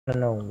don't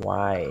know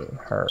why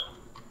her.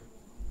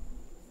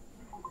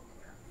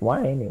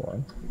 Why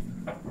anyone?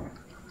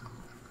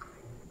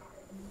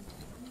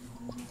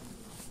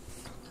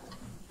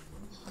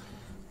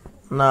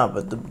 Nah,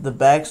 but the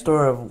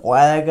backstory of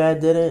why that guy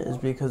did it is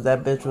because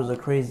that bitch was a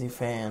crazy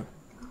fan.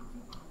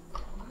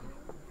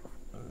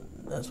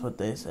 That's what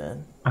they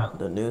said.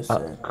 The news A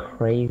said.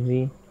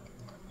 crazy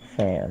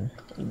fan.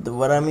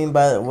 What I mean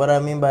by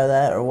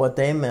that, or what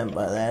they meant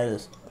by that,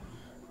 is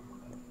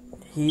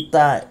he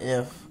thought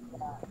if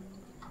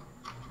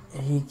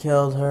he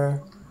killed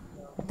her,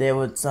 they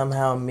would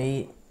somehow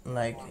meet,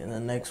 like, in the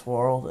next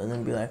world, and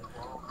then be like,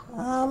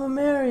 I'm gonna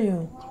marry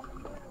you.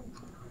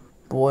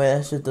 Boy,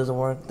 that shit doesn't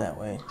work that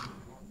way.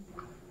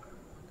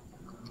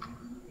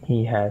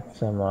 He had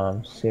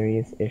some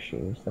serious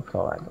issues. That's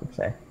all I can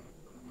say.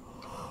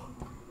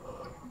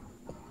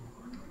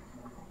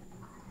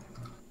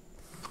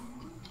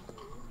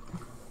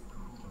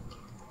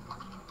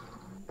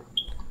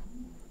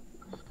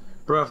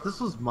 Bro, if this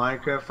was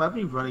Minecraft, I'd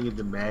be running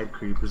into mad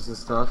creepers and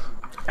stuff.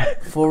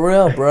 For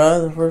real,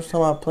 bro. The first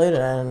time I played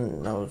it,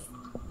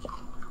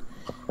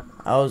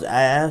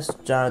 I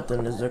asked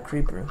Jonathan, is there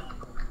creepers?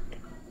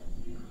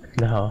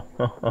 No,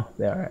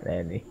 they aren't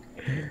Andy.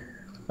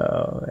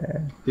 Oh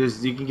man. You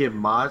can get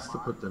mods to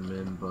put them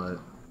in, but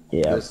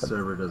Yeah, this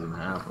server doesn't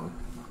have them.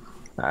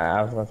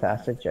 I was gonna say, I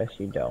suggest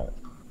you don't.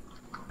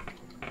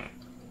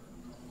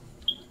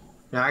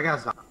 Yeah, I got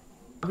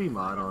zombie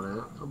mod on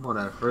it. When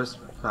I first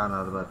found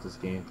out about this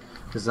game,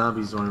 the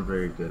zombies weren't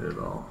very good at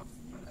all.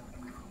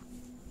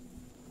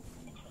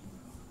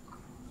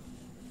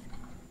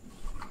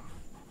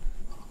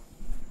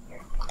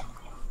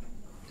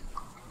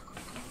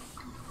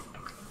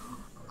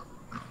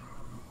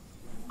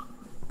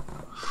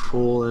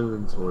 Full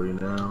inventory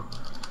now.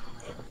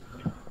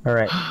 All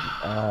right.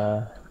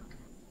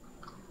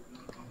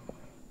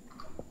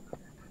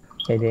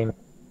 Hey, Damien.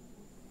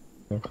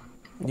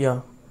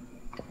 Yeah.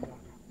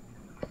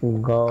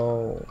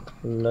 Go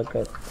look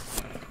at.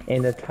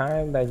 In the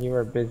time that you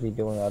were busy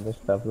doing other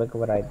stuff, look at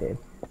what I did.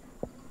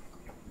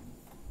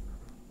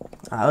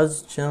 I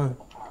was chilling.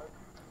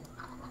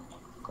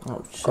 Oh,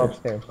 Go shit.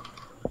 upstairs.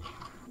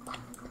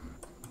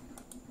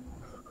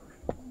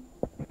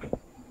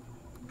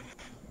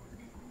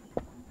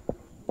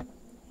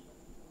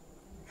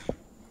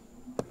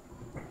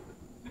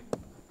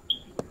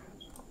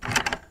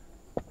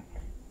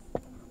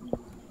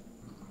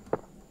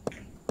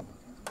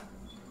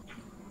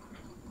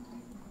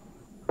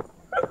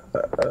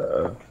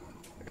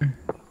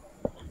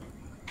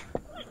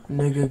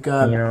 Nigga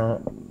got, You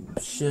know,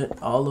 shit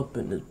all up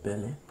in his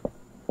belly.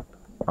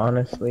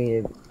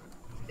 honestly,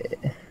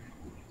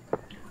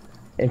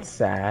 it's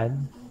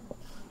sad,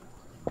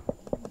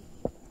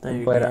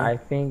 but I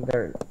think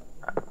they're.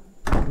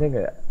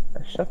 Nigga,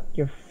 shut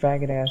your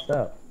faggot ass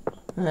up.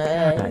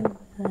 Hey.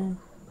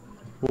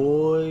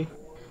 Boy,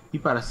 he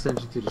about to send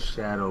you to the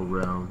shadow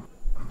realm.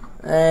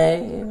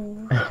 Hey.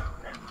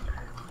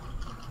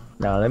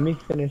 Now let me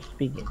finish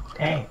speaking.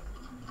 Hey,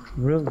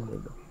 rude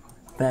nigga.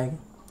 Bag.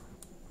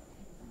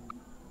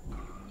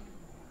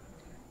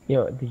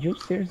 Yo, did you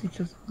seriously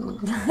just?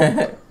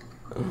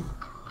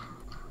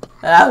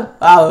 Ow,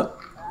 ow,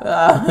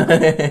 ow.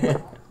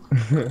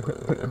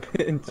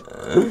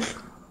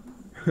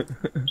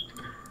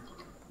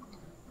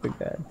 Look at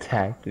that,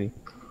 attacked me.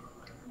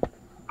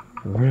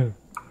 Rude.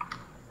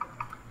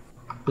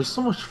 There's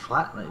so much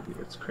flat right here.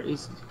 It's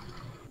crazy.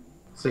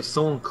 It's like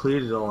someone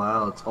cleared it all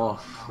out. It's all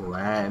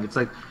flat, and it's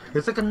like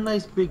a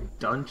nice big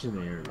dungeon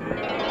area.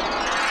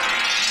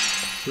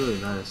 It's really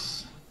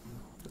nice.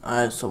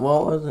 Alright, so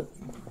what was it?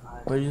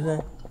 What did you say?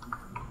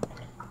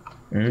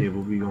 Yeah,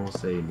 what we gonna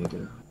say,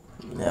 nigga?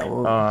 Yeah,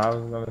 Oh, I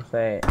was gonna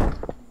say,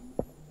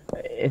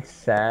 it's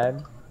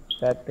sad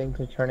that things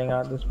are turning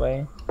out this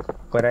way,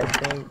 but I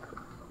think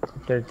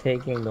they're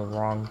taking the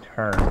wrong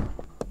turn.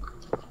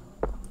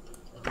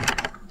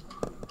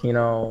 You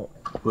know,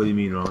 What do you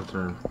mean wrong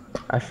turn?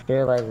 I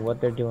feel like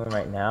what they're doing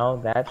right now,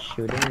 that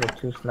shooting the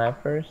two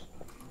snipers,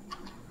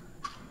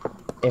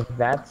 if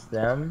that's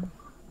them,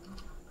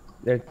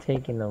 they're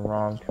taking the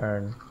wrong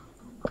turn.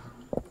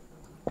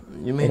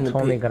 You mean it's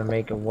only gonna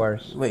make it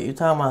worse. Wait, you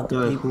talking about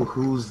the people?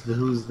 Who's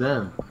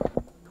them?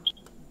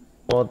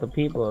 Well, the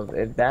people,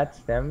 if that's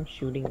them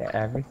shooting at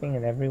everything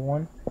and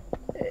everyone,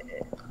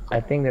 I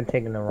think they're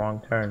taking the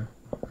wrong turn.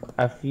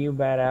 A few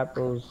bad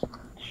apples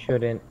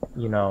shouldn't,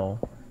 you know,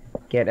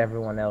 get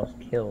everyone else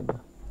killed.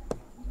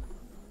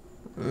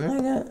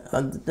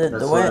 Nigga,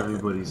 That's what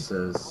everybody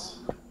says.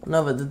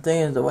 No, but the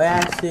thing is, the way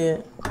I see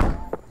it,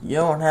 you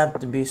don't have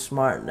to be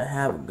smart to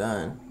have a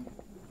gun.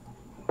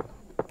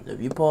 If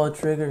you pull a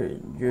trigger,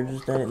 you're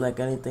just like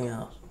anything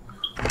else.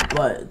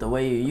 But the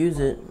way you use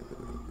it,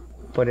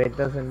 but it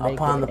doesn't make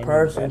it any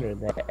better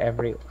that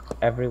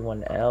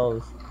everyone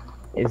else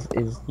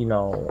is you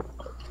know,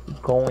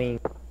 going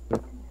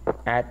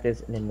at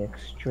this in an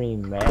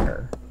extreme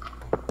manner.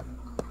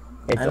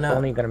 It's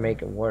only gonna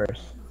make it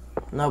worse.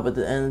 No, but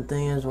the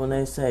thing is, when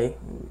they say,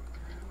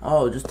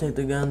 "Oh, just take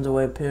the guns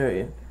away,"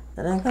 period,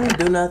 that ain't gonna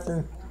do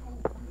nothing.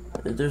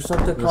 There's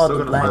something You're called still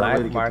the gonna find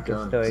a way to Black get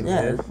market the still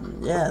guns. exists.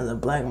 yeah, the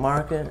black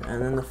market,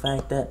 and then the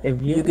fact that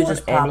If you you could want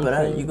just pop it out,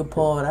 anything- you could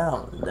pull it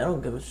out. They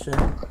don't give a shit.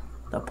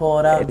 They'll pull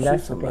it out and shoot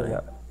That's the thing, somebody.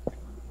 though.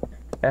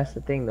 That's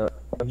the thing, though.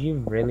 If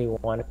you really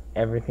want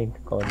everything to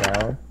go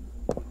down,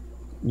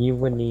 you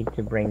would need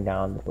to bring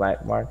down the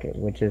black market,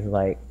 which is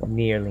like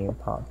nearly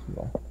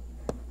impossible.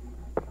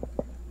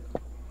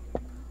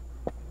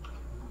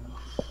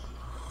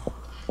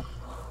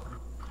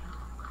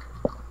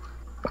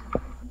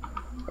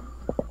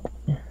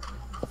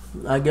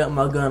 I got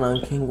my gun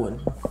on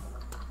Kingwood.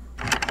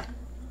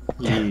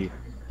 Yeah.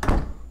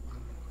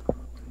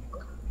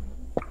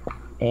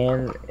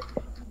 And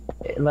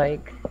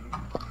like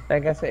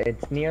I said,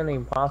 it's nearly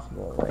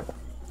impossible. Like,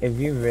 if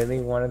you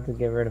really wanted to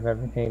get rid of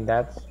everything,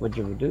 that's what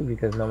you would do,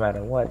 because no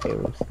matter what, they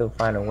would still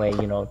find a way,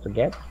 to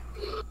get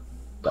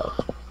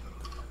stuff.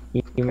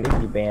 Even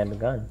if you ban the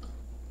gun.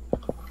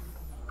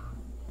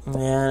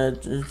 Yeah,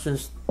 it's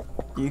just,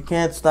 you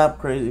can't stop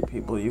crazy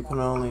people. You can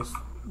only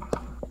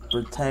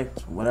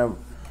protect whatever.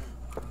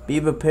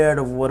 Be prepared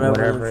of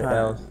whatever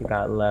else you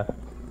got left.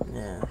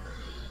 Yeah.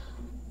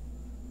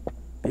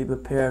 Be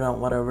prepared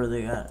on whatever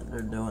they're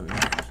doing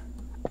next.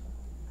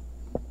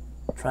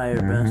 Try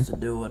your best to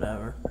do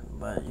whatever,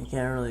 but you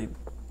can't really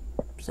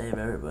save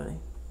everybody.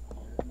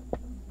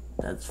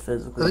 That's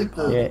physically I think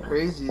the impossible.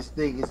 craziest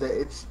thing is that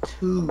it's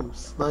 2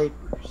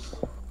 snipers.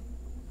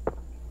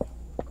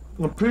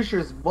 I'm pretty sure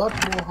it's much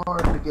more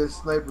hard to get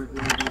snipers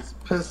than it is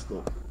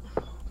pistol.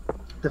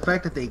 The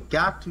fact that they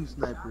got 2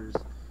 snipers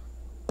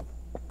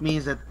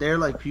means that they're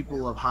like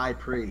people of high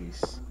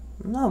praise.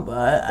 No,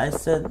 but I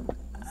said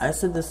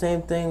the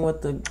same thing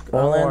with the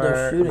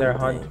Orlando shooting they're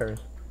thing. hunters.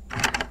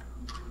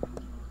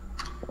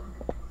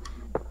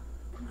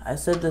 I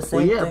said the Well,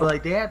 same yeah, thing. but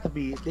like they have to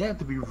be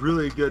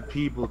really good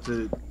people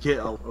to get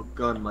a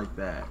gun like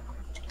that.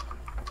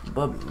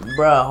 But,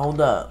 bruh,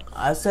 hold up.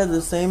 I said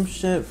the same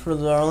shit for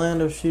the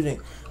Orlando shooting.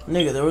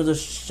 Nigga, there was a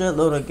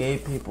shitload of gay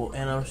people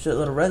and a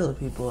shitload of regular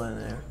people in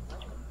there.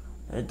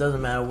 It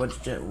doesn't matter which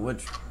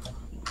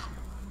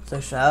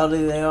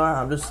sexuality they are.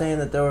 I'm just saying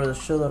that there was a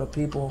shitload of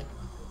people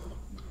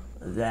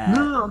that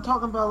No, I'm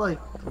talking about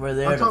like were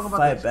there to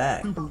fight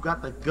back. People who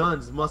got the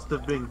guns must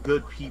have been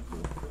good people.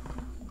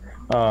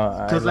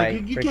 Because Because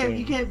like you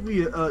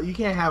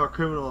can't have a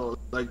criminal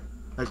like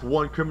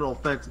one criminal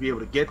offense to be able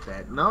to get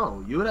that.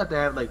 No, you would have to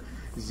have like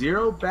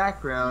 0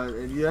 background,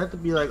 and you have to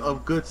be like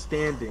of good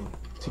standing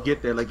to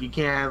get there. Like you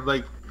can't have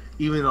like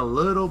even a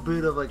little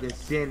bit of like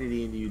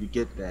insanity in you to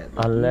get that.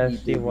 Like,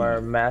 unless you were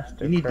a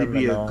master you need criminal. to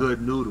be a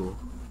good noodle.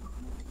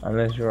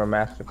 Unless you were a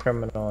master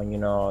criminal and,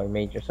 you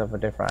made yourself a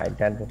different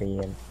identity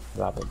and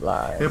blah, blah,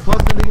 blah. And plus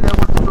the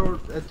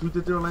nigga that who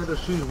did the Orlando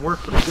shooting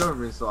worked for the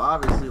government, so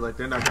obviously like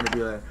they're not gonna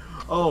be like,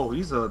 oh,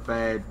 he's a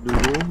bad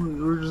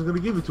noodle, we're just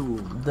gonna give it to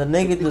him. The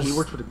nigga he just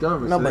works for the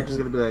government, no, so but they're just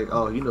gonna be like,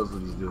 oh, he knows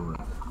what he's doing.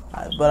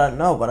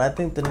 But I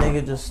think the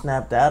nigga just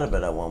snapped out of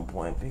it at one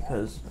point he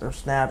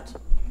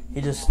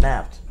just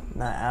snapped,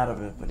 not out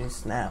of it, but he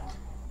snapped.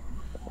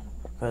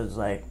 Because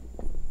like,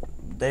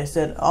 they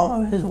said,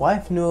 oh, his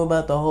wife knew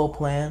about the whole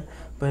plan,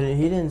 but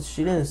she didn't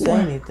say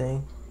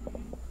anything.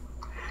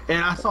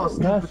 And I saw a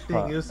stupid That's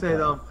thing, it said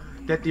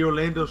that the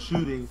Orlando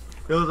shooting,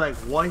 it was like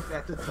wife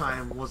at the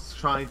time was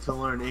trying to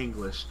learn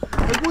English.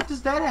 Like what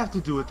does that have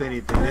to do with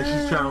anything that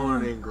she's trying to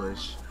learn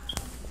English?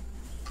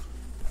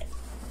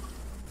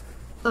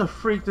 The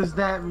freak does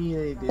that mean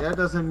anything? That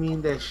doesn't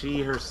mean that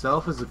she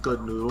herself is a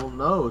good noodle.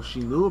 No, if she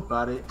knew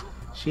about it,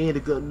 she ain't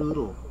a good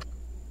noodle.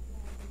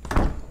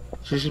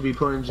 She should be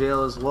put in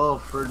jail as well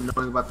for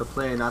knowing about the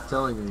plan and not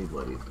telling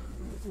anybody.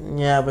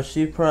 Yeah, but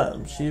she'd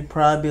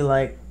probably be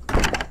like,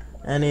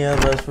 any of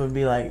us would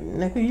be like,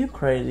 nigga, you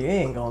crazy, you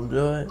ain't gonna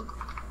do it.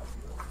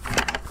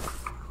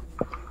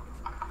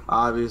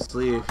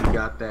 Obviously, if he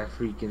got that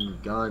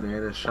freaking gun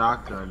and a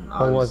shotgun,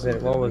 What was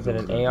it, obviously an he was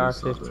gonna do AR-15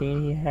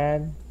 something. he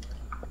had?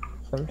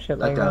 Some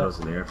shit I like thought that? it was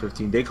an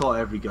AR-15. They call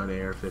every gun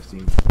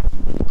AR-15.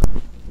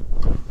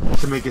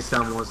 To make it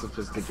sound more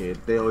sophisticated.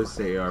 They always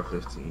say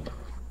AR-15.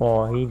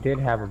 Well, he did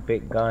have a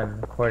big gun,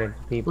 according to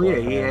people. Well,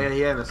 yeah,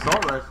 he had an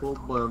assault rifle,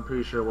 but I'm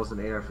pretty sure it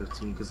wasn't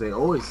AR-15 because they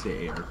always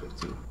say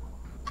AR-15.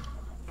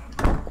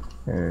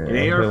 An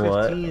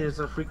AR-15 is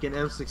a freaking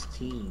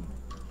M16.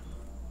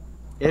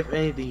 If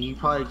anything, he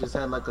probably just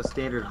had like a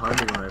standard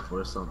hunting rifle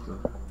or something.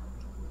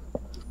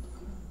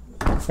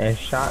 And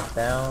shot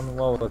down,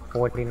 what was it,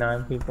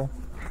 49 people?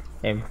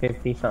 And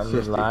 50 something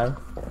 50. alive?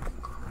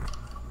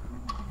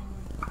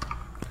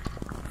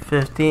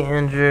 50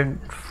 injured,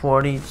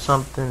 40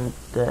 something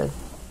dead.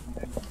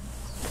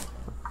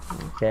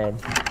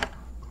 Dead.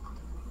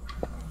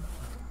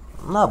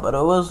 No, but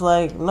it was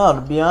like, no,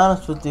 to be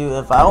honest with you,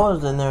 if I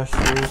was in their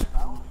shoes,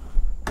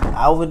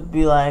 I would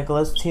be like,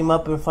 let's team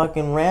up and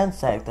fucking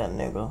ransack that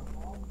nigga.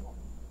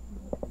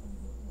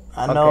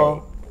 I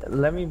know. Okay,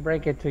 let me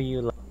break it to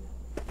you like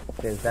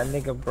this. That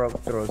nigga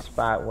broke through a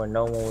spot where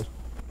no one was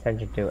paying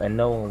attention to and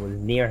no one was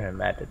near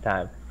him at the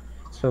time.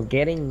 So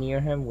getting near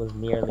him was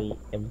nearly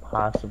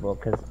impossible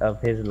because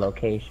of his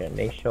location.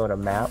 They showed a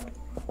map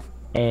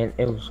and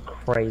it was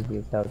crazy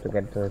as hell to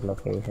get to his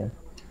location.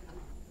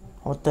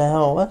 What the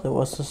hell was it?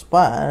 What's the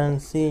spot? I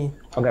didn't see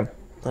Okay,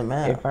 the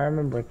map. if I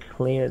remember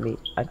clearly,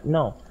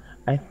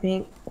 I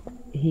think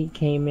he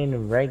came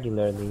in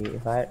regularly.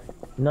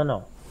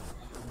 No,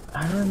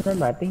 I don't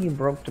remember. I think he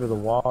broke through the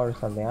wall or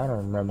something. I don't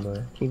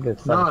remember. He did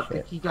some No, I shit.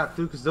 think he got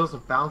through because there was a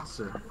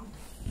bouncer.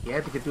 He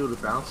had to get through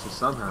the bouncer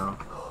somehow.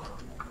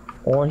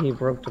 Or he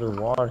broke through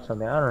the wall or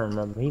something. I don't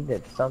remember. He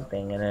did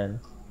something and then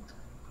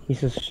he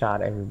just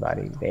shot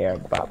everybody there.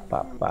 Bop,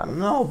 bop, bop.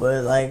 No,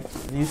 but like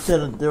you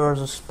said, there was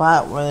a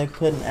spot where they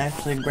couldn't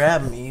actually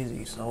grab him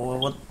easy.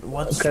 So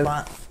what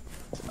spot?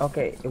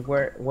 Okay,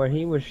 where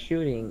he was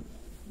shooting,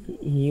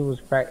 he was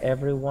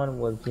everyone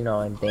was, you know,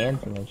 and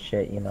dancing and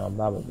shit, you know,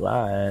 blah blah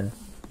blah, and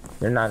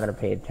they're not gonna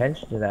pay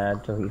attention to that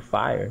until he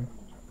fired.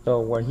 So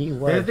where he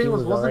was, he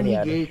was already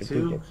at a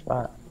strategic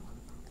spot.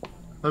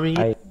 I mean,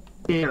 he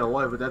gay or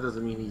what, but that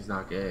doesn't mean he's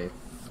not gay.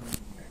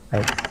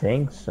 I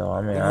think so.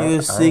 I mean, he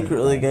was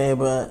secretly gay,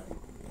 but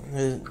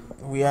they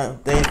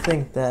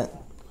think that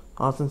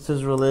since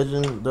his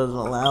religion doesn't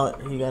allow it,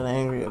 he got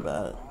angry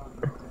about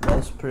it.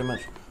 That's pretty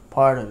much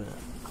part of it.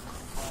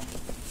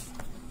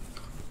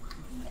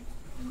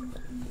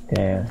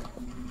 Damn.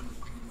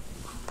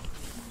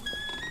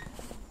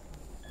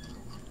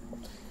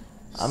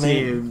 I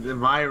mean,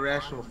 my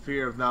irrational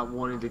fear of not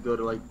wanting to go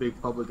to like big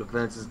public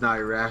events is not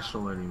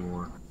irrational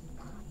anymore.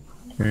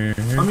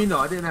 Mm-hmm. I mean, no,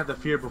 I didn't have the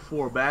fear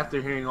before, but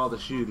after hearing all the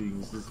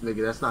shootings, this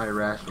nigga, that's not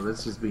irrational.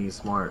 That's just being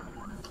smart.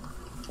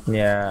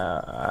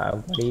 Yeah.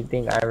 What do you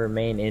think? I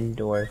remain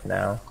indoors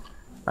now.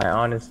 I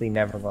honestly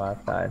never go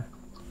outside.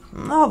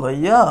 No, but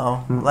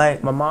yo,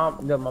 like my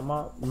mom's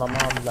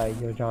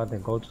like, yo,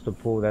 Jonathan, go to the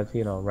pool. That's,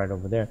 you know, right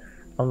over there.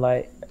 I'm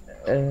like,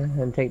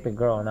 and take the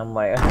girl, and I'm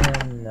like,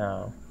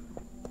 no.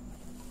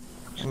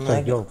 She's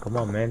like, yo, come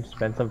on, man,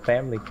 spend some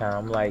family time.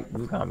 I'm like,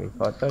 you got me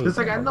fucked up. It's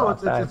like, I know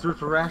it's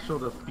irrational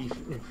to be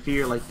in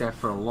fear like that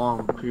for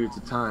long periods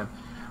of time,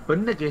 but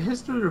nigga,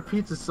 history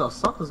repeats itself.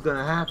 Something's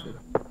gonna happen.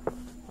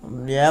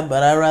 Yeah,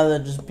 but I'd rather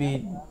just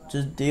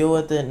deal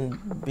with it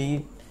and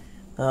be.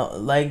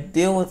 Go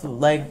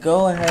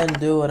ahead and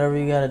do whatever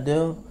you gotta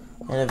do,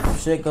 and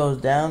if shit goes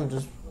down,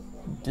 just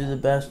do the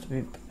best to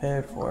be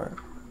prepared for it.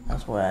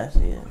 That's the way I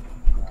see it.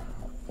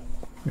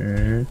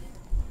 Mm-hmm.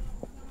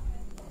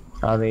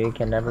 Although you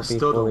can never be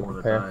fully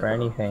prepared for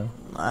anything.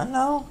 I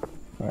know,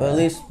 yeah. But at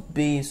least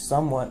be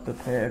somewhat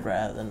prepared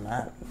rather than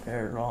not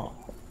prepared at all.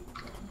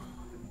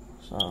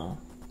 So.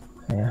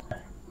 Yeah.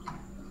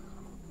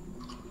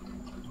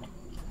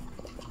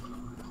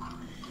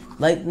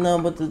 Like, no,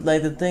 but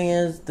the thing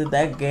is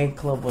that gay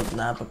club was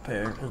not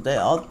prepared.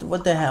 Cause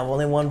what they have,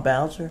 only one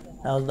bouncer?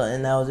 And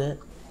that was it?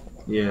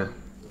 Yeah.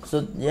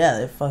 So, yeah,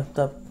 they fucked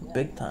up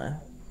big time.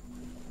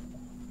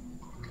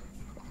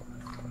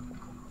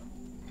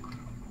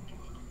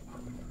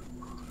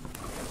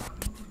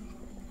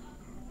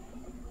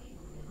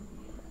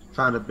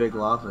 Found a big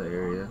lava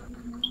area.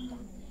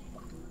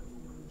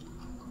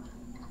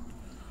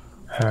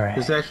 Alright.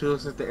 This actually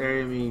looks like the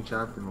area me and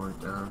Jonathan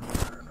went down.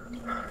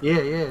 Yeah,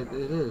 it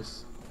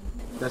is.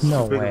 That's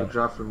too big of a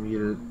drop for me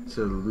to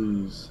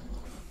lose.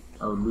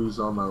 I would lose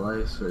all my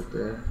lives right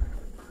there.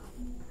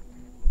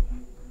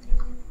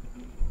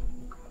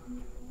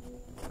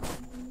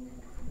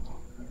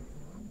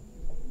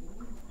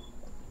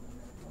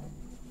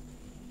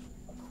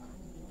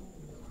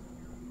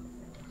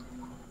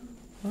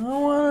 I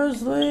wanna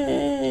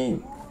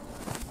sleep.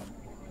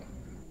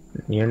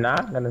 You're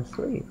not gonna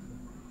sleep.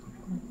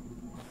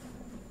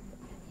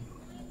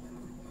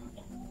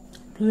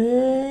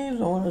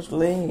 Please, I wanna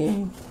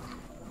sleep.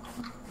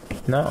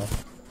 No.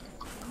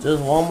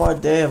 Just one more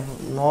day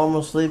of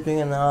normal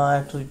sleeping and then I'll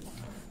actually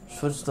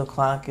switch the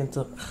clock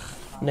into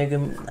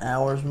nigga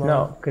hours mode.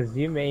 No, because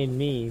you made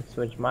me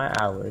switch my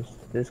hours,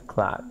 this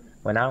clock,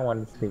 when I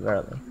wanted to sleep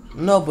early.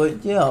 No,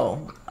 but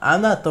yo,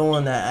 I'm not the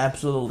one that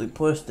absolutely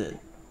pushed it.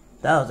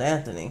 That was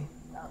Anthony.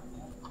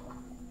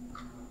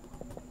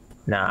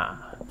 Nah,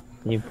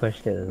 you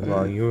pushed it as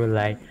well. You were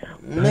like,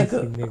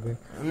 nigga.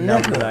 And I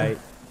was like,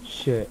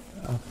 shit,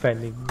 I'm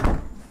offending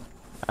you.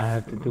 I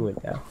have to do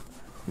it now.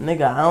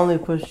 Nigga, I only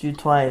pushed you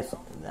twice.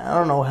 I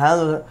don't know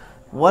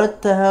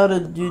what the hell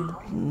did you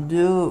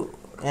do,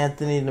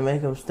 Anthony, to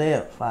make him stay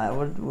at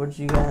 5? What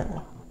you got?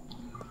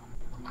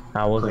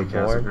 I wasn't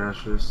bored.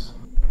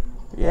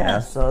 Yeah,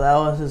 so that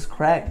was his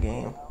crack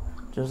game.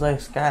 Just like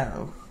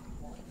Skyrim.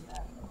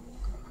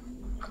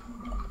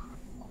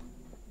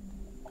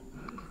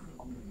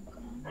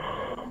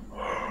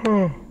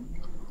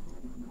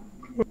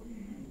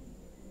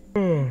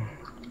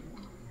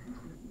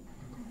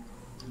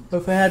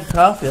 If I had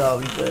coffee,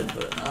 I'll be good,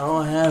 but I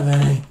don't have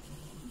any.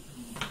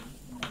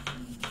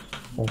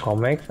 We'll go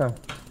make some.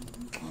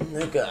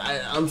 Nigga,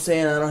 I'm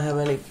saying I don't have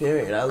any,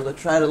 period. I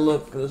tried to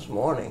look this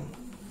morning.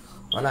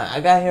 When I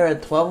got here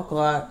at 12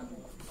 o'clock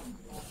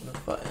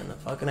in the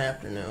fucking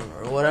afternoon,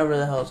 or whatever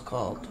the hell it's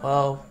called,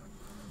 12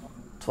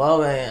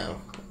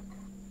 a.m.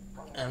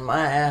 And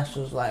my ass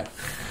was like,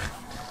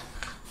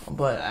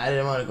 but I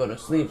didn't want to go to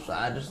sleep, so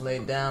I just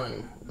laid down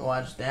and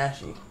watched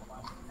Dashy.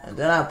 And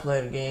then I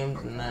played games,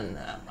 and then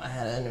I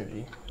had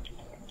energy.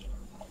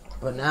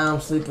 But now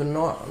I'm sleeping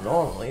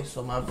normally,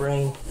 so my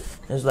brain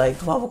is like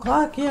 12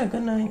 o'clock. Yeah,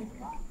 good night.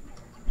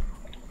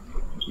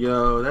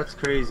 Yo, that's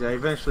crazy. I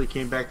eventually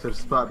came back to the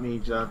spot me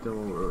and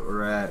Jonathan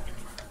were at.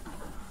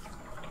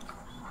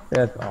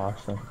 That's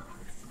awesome.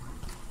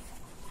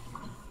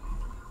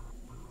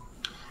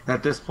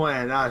 At this point,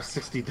 I now have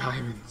 60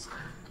 diamonds.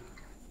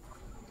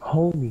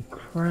 Holy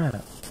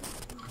crap.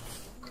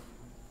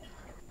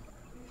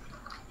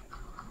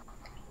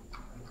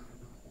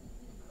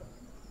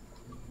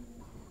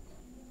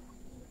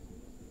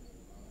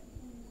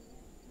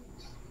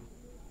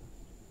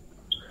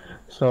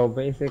 So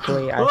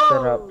basically, I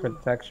set up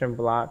protection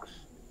blocks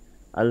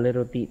a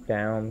little deep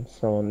down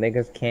so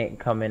niggas can't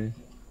come in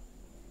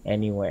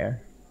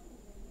anywhere.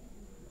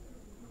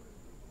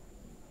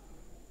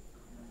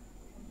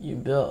 You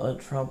built a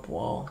Trump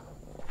wall.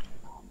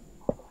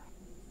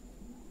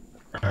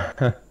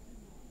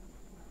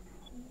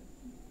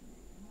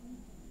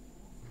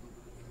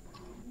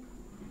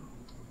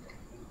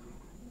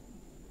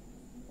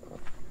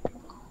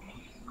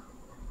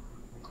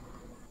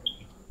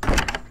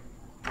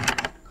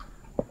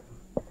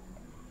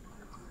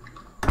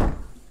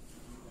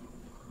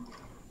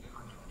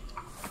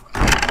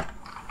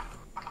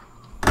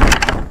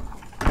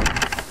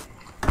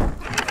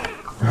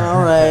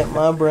 Alright,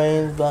 my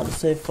brain's about to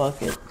say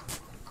fuck it.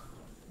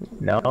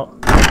 No.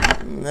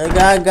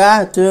 I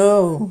got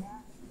to.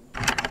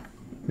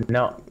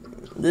 No.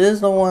 This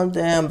is the one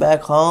day I'm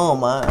back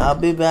home. I'll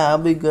be back. I'll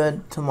be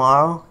good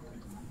tomorrow.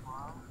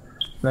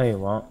 No, you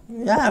won't.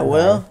 Yeah, I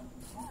will.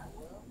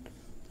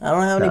 I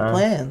don't have any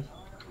plans.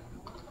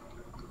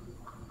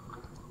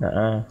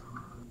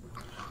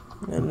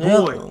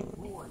 Boy.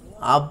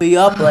 I'll be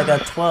up like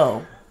at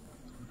 12.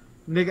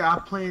 Nigga, I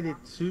planted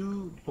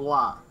 2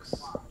 blocks.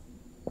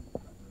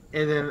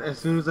 And then as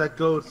soon as I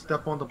go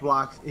step on the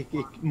blocks, it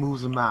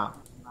moves them out.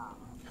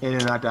 And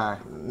then I die.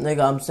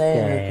 Nigga, I'm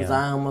saying it because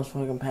I almost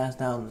fucking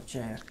passed out in the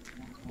chair.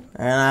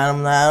 And I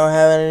don't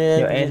have any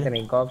energy. Yo,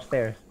 Anthony, go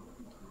upstairs.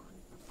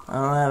 I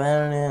don't have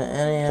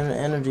any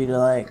energy to,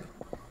 like,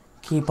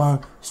 keep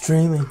on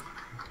streaming.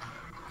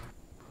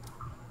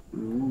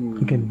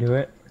 You can do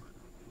it.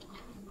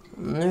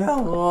 Yeah,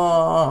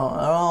 well,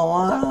 I don't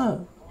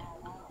wanna.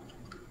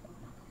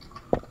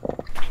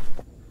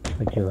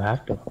 But you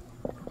have to.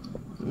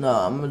 No,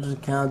 I'm gonna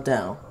just count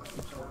down.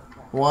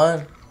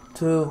 1,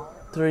 2,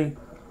 3,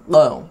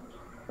 go.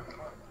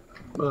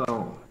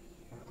 Oh.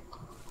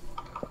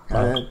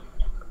 And then,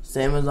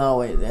 same as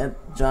always.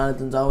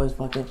 Jonathan's always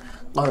fucking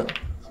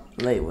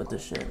late with the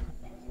shit.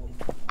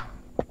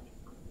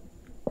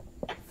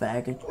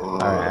 Faggot.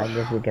 Alright, I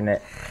guess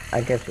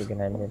we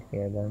can end it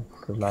here then,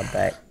 cause my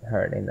back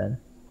hurting then.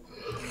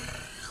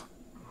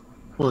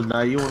 Well,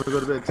 now you wanna go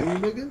to bed too,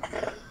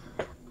 nigga?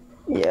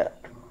 Yeah.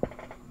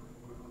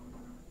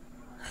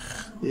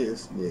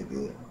 Yes,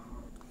 nigga.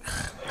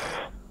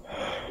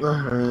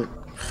 Alright.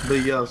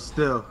 But yo,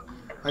 still.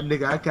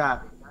 Nigga, I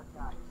got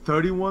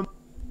 31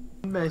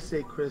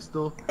 Mese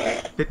Crystal,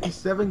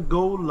 57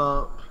 Gold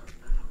Lump,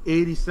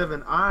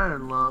 87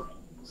 Iron Lump,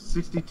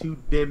 62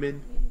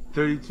 Diamond,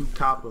 32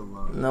 Copper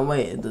Lump. No,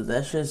 wait, does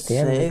that shit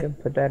Damn, say? they can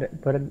put that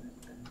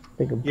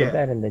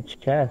in the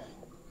chest.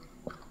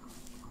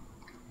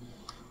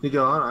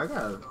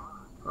 Nigga,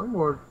 I'm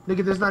more.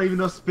 Nigga, there's not even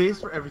enough space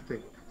for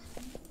everything.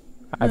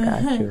 I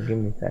got you. Give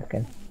me a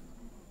second.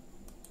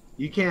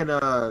 You can't,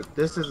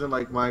 this isn't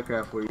like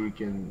Minecraft where you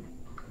can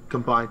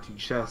combine 2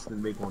 chests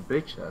and make one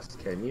big chest,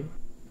 can you?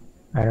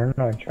 I don't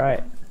know. Try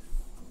it.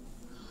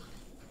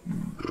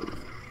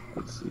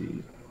 Let's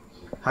see.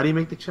 How do you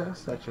make the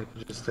chest? Actually, I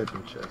can just type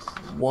in chest.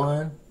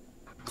 1,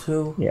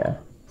 2, Yeah.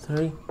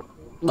 3,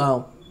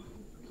 go.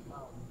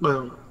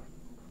 Boom.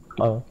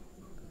 Oh.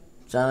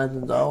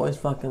 Jonathan's always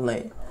fucking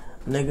late.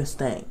 Nigga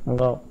stank.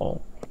 Go. Oh.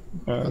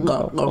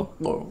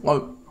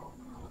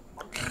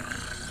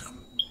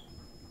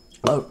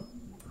 Go.